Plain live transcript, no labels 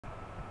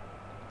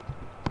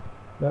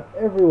Now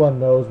everyone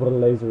knows what a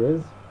laser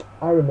is.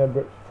 I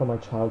remember it from my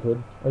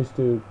childhood. I used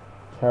to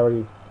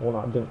carry, well,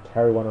 I didn't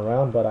carry one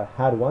around, but I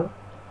had one.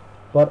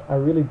 But I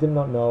really did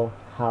not know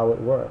how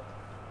it worked.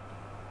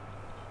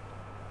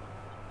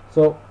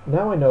 So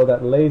now I know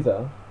that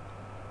laser,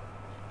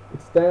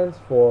 it stands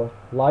for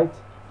light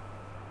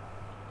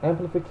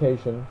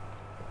amplification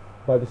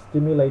by the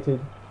stimulated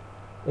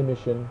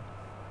emission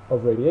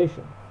of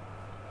radiation.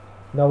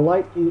 Now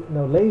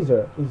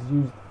laser is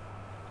used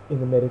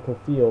in the medical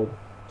field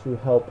to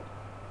help,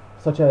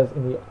 such as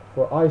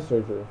for eye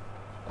surgery.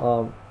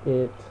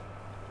 It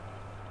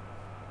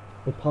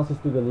passes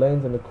through the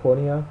lens and the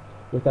cornea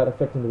without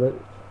affecting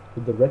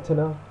the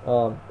retina.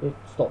 It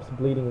stops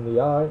bleeding in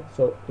the eye.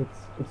 So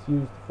it's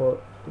used for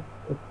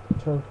a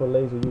term for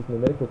laser used in the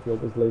medical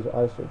field is laser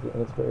eye surgery,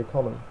 and it's very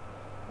common.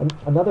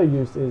 Another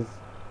use is,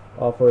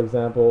 for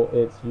example,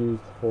 it's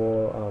used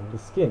for the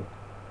skin,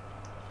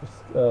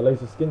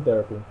 laser skin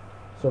therapy.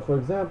 So for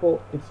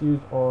example, it's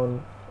used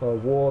on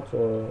warts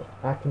or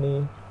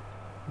acne,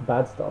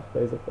 bad stuff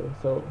basically.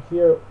 So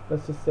here,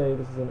 let's just say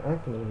this is an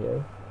acne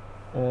here,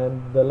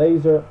 and the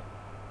laser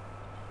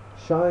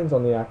shines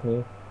on the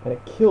acne and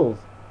it kills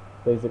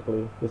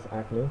basically this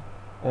acne.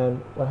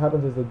 And what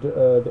happens is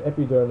the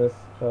epidermis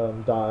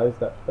dies,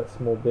 that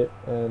small bit,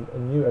 and a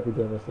new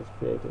epidermis is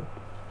created,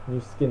 new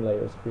skin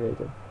layer is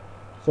created.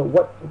 So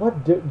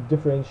what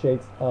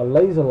differentiates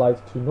laser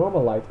light to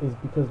normal light is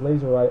because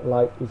laser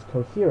light is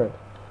coherent.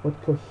 What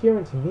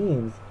coherent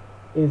means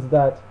is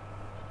that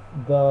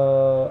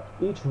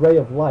each ray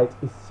of light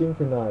is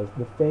synchronized.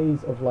 The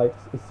phase of light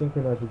is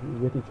synchronized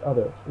with each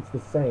other. It's the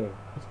same.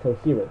 It's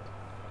coherent.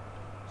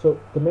 So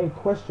the main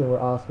question we're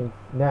asking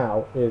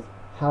now is,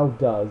 how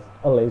does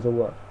a laser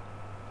work?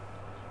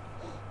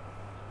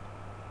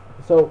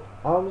 So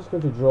I'm just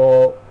going to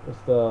draw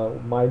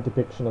my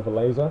depiction of a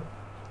laser.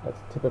 That's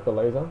a typical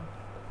laser.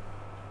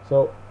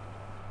 So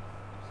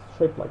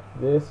shaped like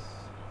this,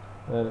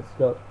 and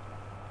it's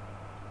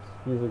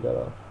usually got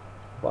a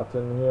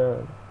button here,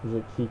 and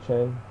usually a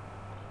keychain.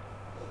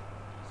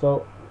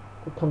 So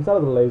what comes out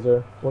of the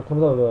laser,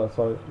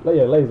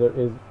 laser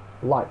is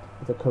light.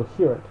 It's a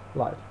coherent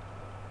light.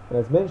 And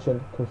as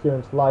mentioned,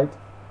 coherent light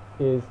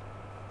is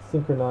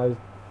synchronized.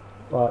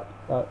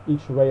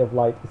 Each ray of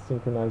light is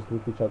synchronized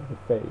with each other, the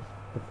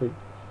phase,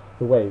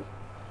 the wave.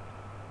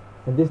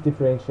 And this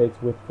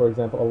differentiates with, for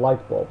example, a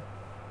light bulb.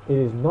 It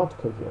is not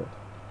coherent.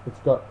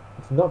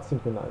 It's not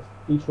synchronized.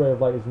 Each ray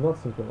of light is not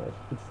synchronized.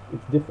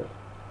 It's different.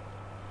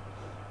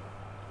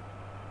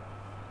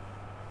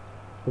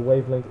 The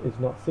wavelength is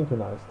not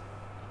synchronized.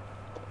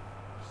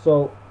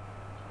 So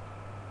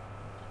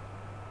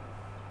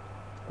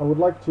I would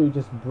like to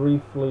just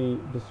briefly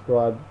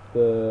describe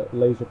the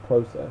laser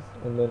process,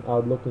 and then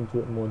I'll look into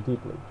it more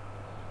deeply.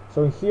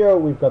 So here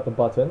we've got the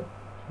button,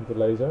 the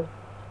laser,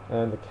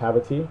 and the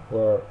cavity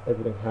where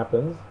everything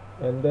happens,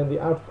 and then the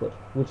output,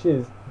 which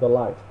is the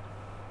light.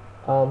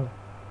 So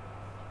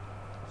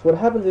what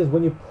happens is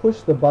when you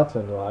push the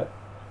button, right,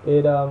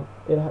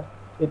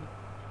 it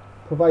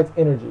provides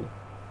energy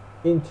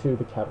into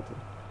the cavity,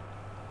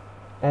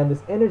 and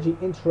this energy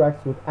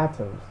interacts with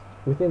atoms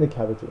within the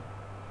cavity.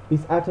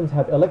 These atoms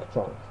have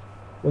electrons.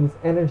 When this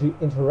energy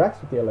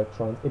interacts with the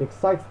electrons, it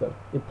excites them.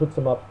 It puts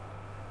them up.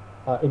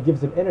 It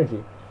gives them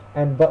energy.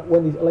 But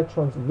when these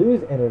electrons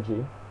lose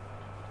energy,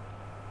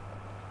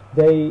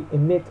 they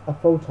emit a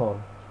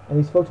photon, and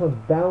these photons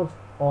bounce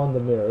on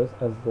the mirrors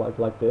as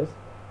like this,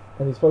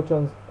 and these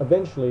photons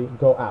eventually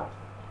go out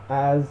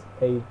as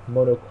a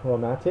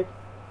monochromatic,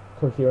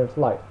 coherent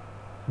light.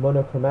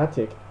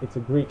 Monochromatic, it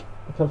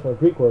comes from a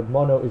Greek word.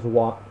 Mono is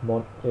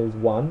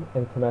one,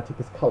 and chromatic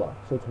is color.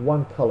 So it's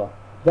one color.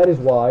 That is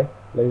why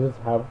lasers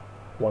have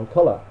one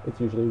color. It's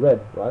usually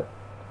red, right?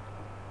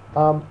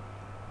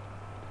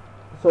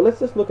 So let's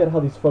just look at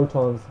how these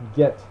photons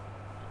get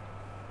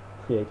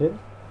created.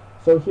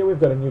 So here we've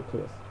got a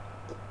nucleus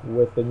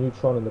with the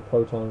neutron and the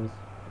protons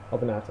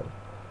of an atom.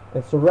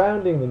 And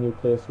surrounding the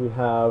nucleus we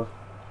have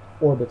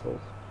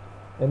orbitals.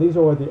 And these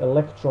are where the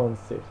electrons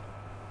sit.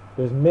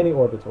 There's many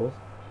orbitals.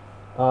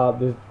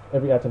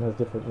 Every atom has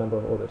different number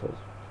of orbitals.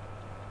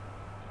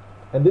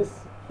 And this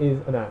is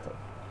an atom.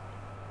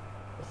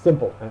 A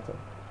simple atom.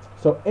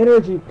 So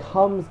energy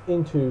comes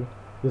into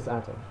this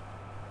atom,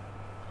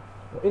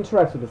 or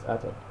interacts with this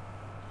atom.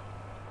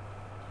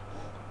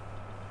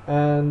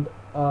 And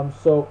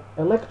so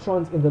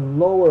electrons in the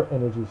lower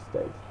energy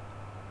state,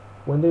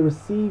 when they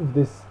receive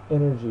this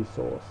energy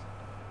source,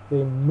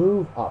 they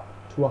move up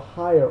to a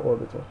higher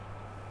orbital.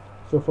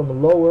 So from a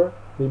lower,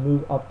 they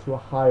move up to a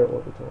higher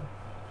orbital.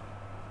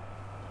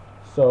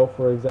 So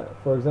for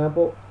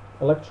example,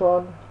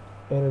 electron,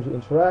 energy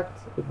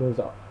interacts, it moves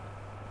up.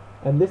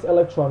 And this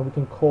electron we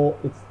can call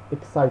it's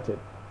excited,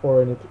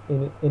 or in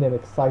an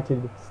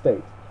excited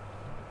state.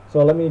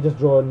 So let me just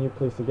draw a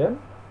nucleus again.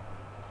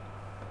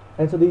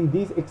 And so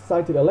these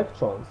excited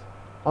electrons,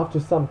 after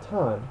some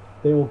time,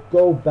 they will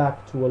go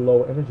back to a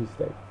low energy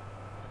state,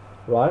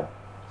 right?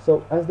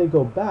 So as they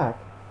go back,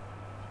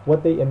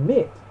 what they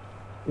emit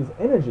is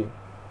energy.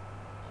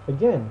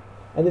 Again,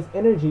 And this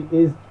energy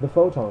is the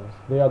photons.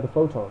 They are the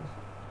photons.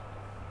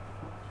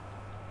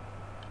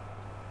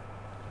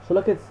 So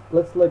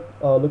let's look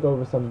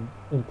over some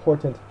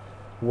important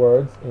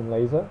words in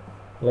laser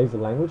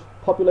language.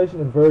 Population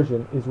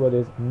inversion is where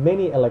there's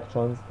many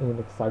electrons in an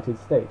excited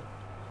state.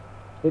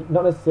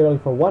 Not necessarily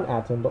for one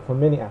atom, but for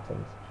many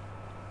atoms.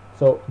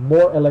 So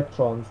more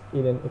electrons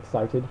in an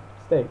excited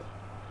state.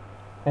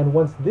 And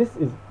once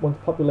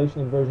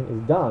population inversion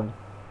is done,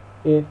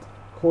 it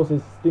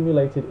causes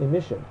stimulated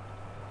emission.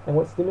 And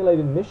what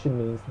stimulated emission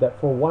means that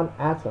for one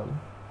atom,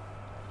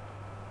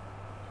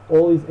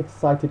 all these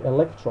excited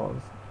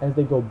electrons, as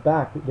they go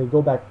back,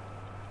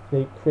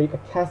 they create a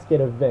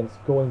cascade of events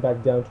going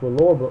back down to a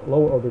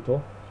lower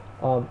orbital,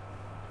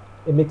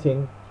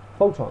 emitting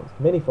photons,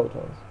 many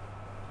photons.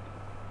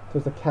 So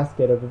it's a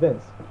cascade of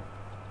events.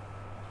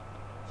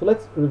 So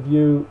let's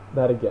review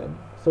that again.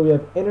 So we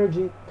have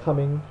energy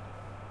coming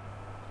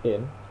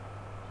in,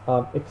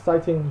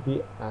 exciting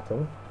the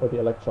atom or the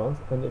electrons,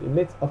 and it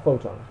emits a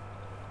photon.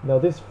 Now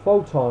this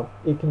photon,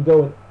 it can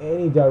go in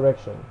any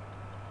direction.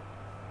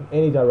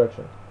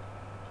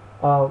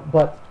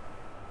 But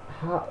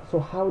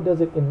how does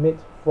it emit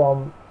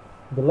from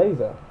the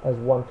laser as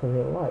one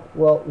coherent light?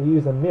 Well, we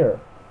use a mirror.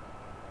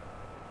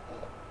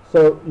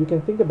 So you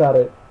can think about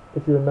it,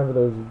 if you remember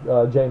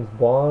those James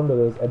Bond or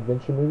those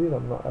adventure movies.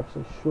 I'm not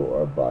actually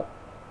sure, but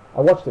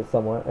I watched it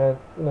somewhere, and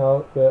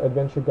the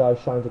adventure guy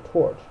shines a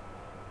torch.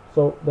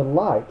 So the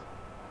light,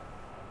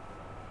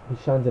 he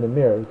shines in a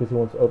mirror because he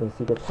wants to open a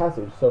secret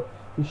passage. So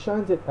he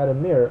shines it at a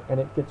mirror and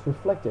it gets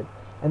reflected.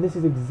 And this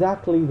is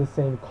exactly the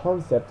same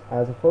concept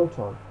as a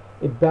photon.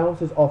 It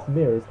bounces off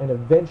mirrors and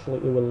eventually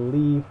it will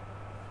leave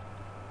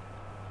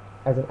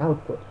as an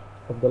output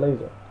of the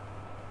laser.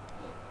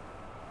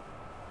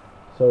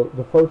 So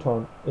the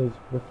photon is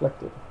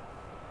reflected.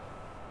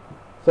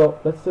 So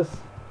let's just,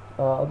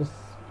 I'll just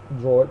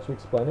draw it to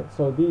explain it.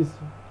 So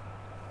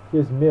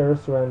here's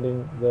mirrors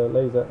surrounding the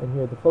laser, and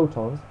here are the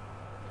photons.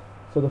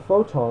 So the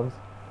photons,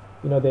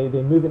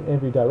 they move in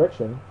every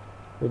direction.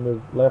 They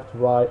move left,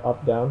 right,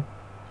 up, down.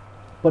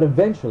 But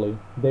eventually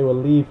they will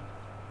leave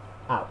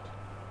out.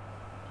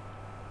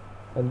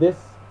 And this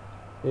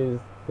is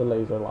the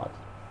laser light,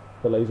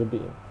 the laser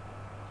beam.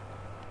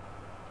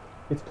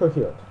 It's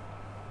coherent,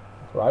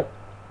 right?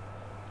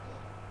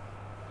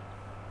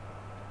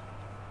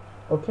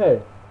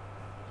 Okay,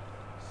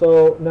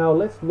 so now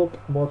let's look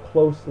more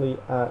closely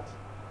at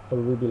a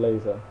ruby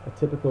laser, a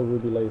typical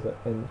ruby laser,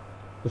 and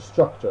the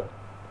structure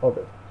of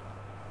it.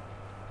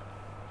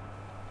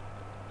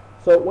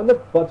 So when the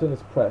button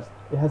is pressed,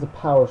 it has a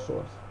power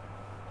source.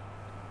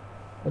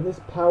 And this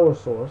power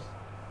source,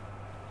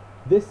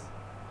 this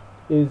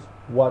is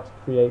what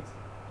creates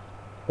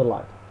the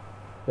light,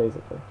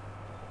 basically.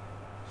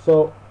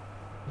 So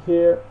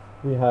here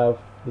we have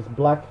this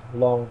black,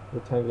 long,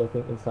 rectangular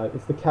thing inside.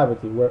 It's the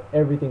cavity where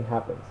everything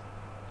happens,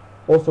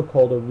 also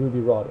called a ruby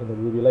rod in the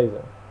ruby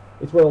laser.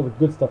 It's where all the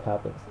good stuff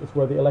happens. It's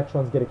where the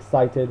electrons get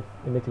excited,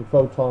 emitting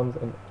photons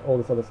and all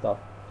this other stuff.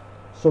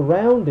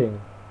 Surrounding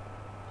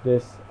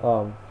this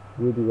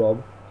ruby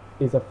rod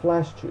is a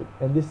flash tube,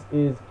 and it's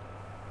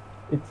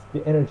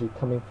the energy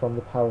coming from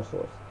the power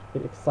source.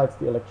 It excites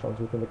the electrons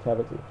within the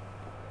cavity.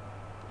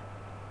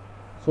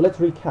 So let's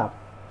recap.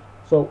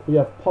 So we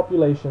have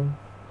population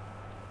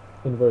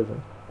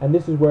inversion, and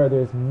this is where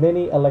there's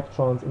many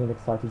electrons in an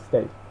excited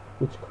state,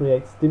 which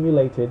creates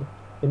stimulated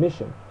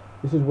emission.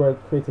 This is where it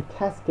creates a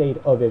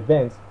cascade of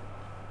events,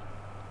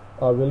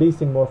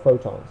 releasing more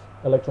photons.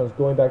 Electrons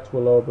going back to a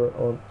lower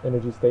or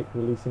energy state,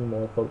 releasing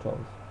more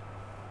photons.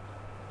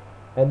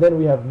 And then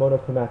we have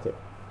monochromatic.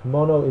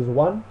 Mono is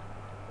one,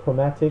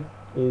 chromatic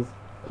is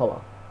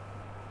color.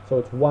 So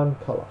it's one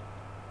color.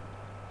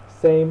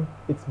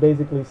 It's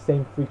basically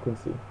same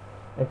frequency.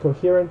 And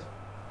coherent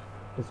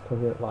is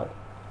coherent light.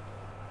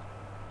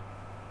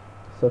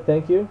 So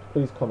thank you.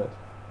 Please comment.